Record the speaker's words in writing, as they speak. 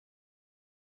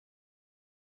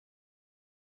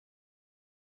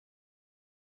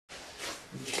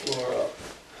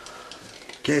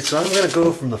Okay, so I'm going to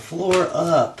go from the floor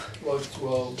up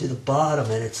 12. to the bottom,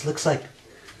 and it looks like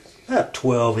about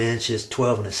 12 inches,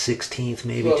 12 and a 16th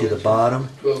maybe to the bottom.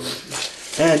 12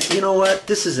 inches. And you know what?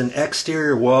 This is an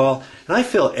exterior wall, and I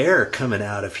feel air coming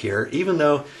out of here, even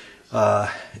though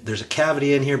there's a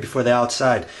cavity in here before the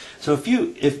outside. So if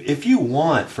you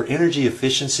want, for energy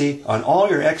efficiency, on all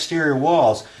your exterior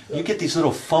walls, you get these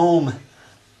little foam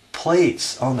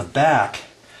plates on the back,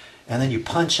 and then you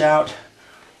punch out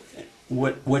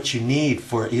what you need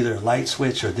for either a light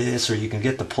switch or this, or you can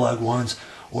get the plug ones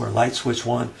or a light switch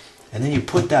one, and then you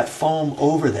put that foam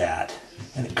over that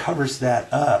and it covers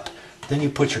that up. Then you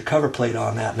put your cover plate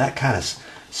on that, and that kind of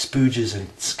spooges and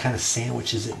kind of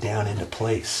sandwiches it down into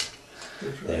place.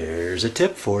 That's right. There's a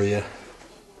tip for you.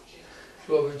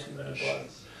 12 inches at the bottom.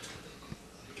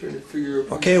 Trying to figure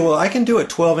out. Okay, well I can do it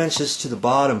 12 inches to the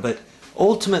bottom, but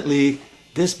ultimately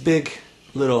this big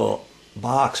little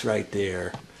box right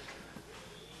there,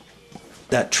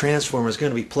 that transformer is going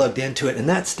to be plugged into it, and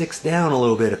that sticks down a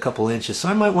little bit, a couple inches, so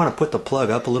I might want to put the plug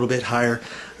up a little bit higher.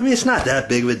 I mean, it's not that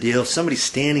big of a deal. If somebody's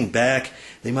standing back,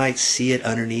 they might see it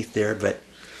underneath there, but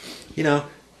you know,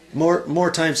 more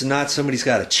times than not, somebody's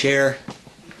got a chair.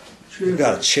 You've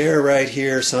got a chair right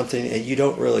here or something, and you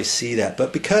don't really see that.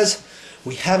 But because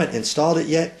we haven't installed it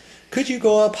yet, could you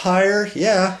go up higher?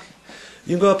 Yeah,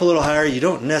 you can go up a little higher. You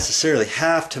don't necessarily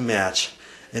have to match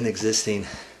an existing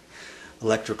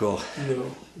electrical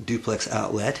duplex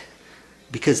outlet,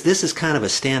 because this is kind of a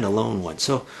standalone one,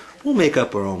 so we'll make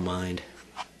up our own mind.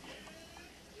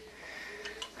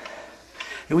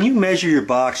 And when you measure your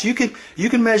box, you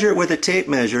can measure it with a tape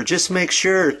measure. Just make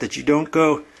sure that you don't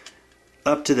go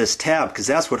up to this tab, because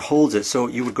that's what holds it. So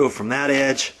you would go from that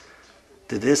edge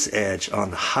to this edge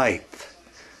on the height,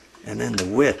 and then the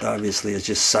width obviously is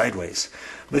just sideways.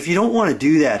 But if you don't want to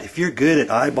do that, if you're good at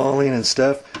eyeballing and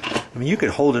stuff, I mean, you could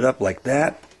hold it up like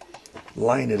that,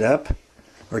 line it up,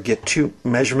 or get two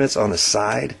measurements on the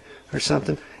side or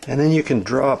something, and then you can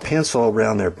draw a pencil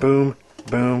around there. Boom,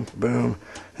 boom, boom,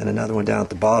 and another one down at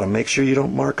the bottom. Make sure you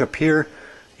don't mark up here.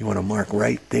 You want to mark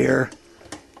right there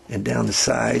and down the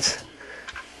sides,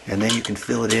 and then you can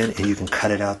fill it in and you can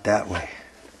cut it out that way.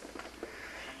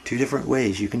 Two different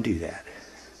ways you can do that.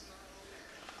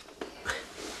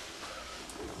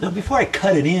 Now before I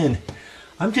cut it in,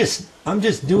 I'm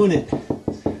just doing it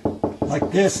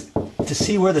like this to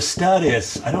see where the stud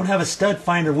is. I don't have a stud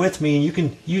finder with me, and you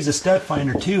can use a stud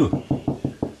finder too.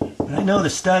 But I know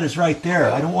the stud is right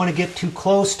there. I don't want to get too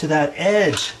close to that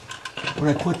edge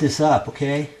when I put this up,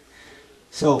 okay?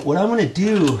 So what I'm going to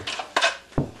do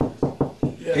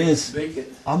is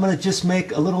I'm going to just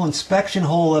make a little inspection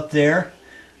hole up there,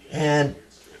 and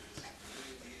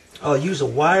I'll use a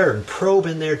wire and probe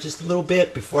in there just a little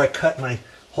bit before I cut my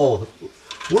hole.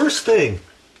 The worst thing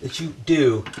that you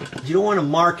do, you don't want to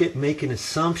mark it, make an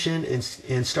assumption,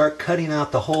 and start cutting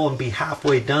out the hole and be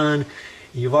halfway done.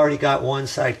 You've already got one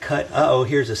side cut. Uh-oh,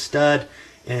 here's a stud.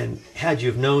 And had you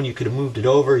have known, you could have moved it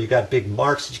over. You got big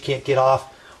marks that you can't get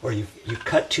off, or you've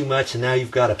cut too much, and now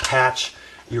you've got to patch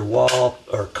your wall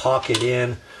or caulk it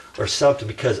in or something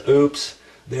because, oops,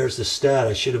 there's the stud.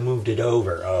 I should have moved it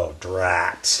over. Oh,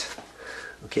 drats.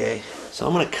 Okay, so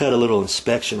I'm going to cut a little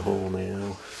inspection hole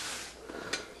now.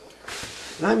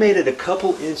 And I made it a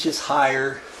couple inches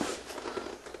higher.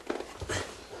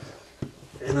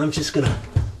 And I'm just going to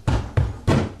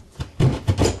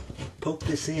poke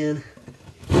this in.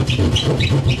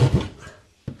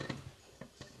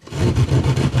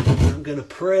 I'm going to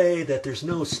pray that there's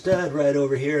no stud right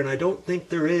over here, and I don't think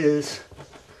there is.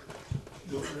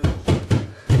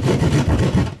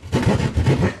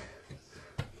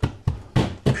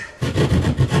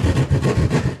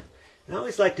 I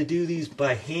always like to do these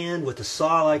by hand with a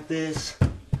saw like this,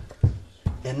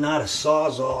 and not a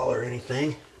sawzall or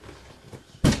anything,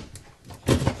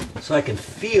 so I can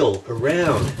feel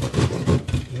around,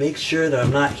 make sure that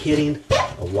I'm not hitting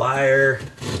a wire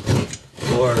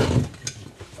or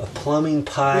a plumbing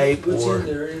pipe or,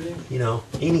 you know,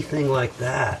 anything like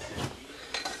that.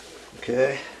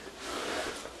 Okay,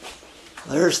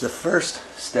 there's the first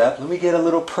step. Let me get a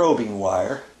little probing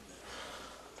wire.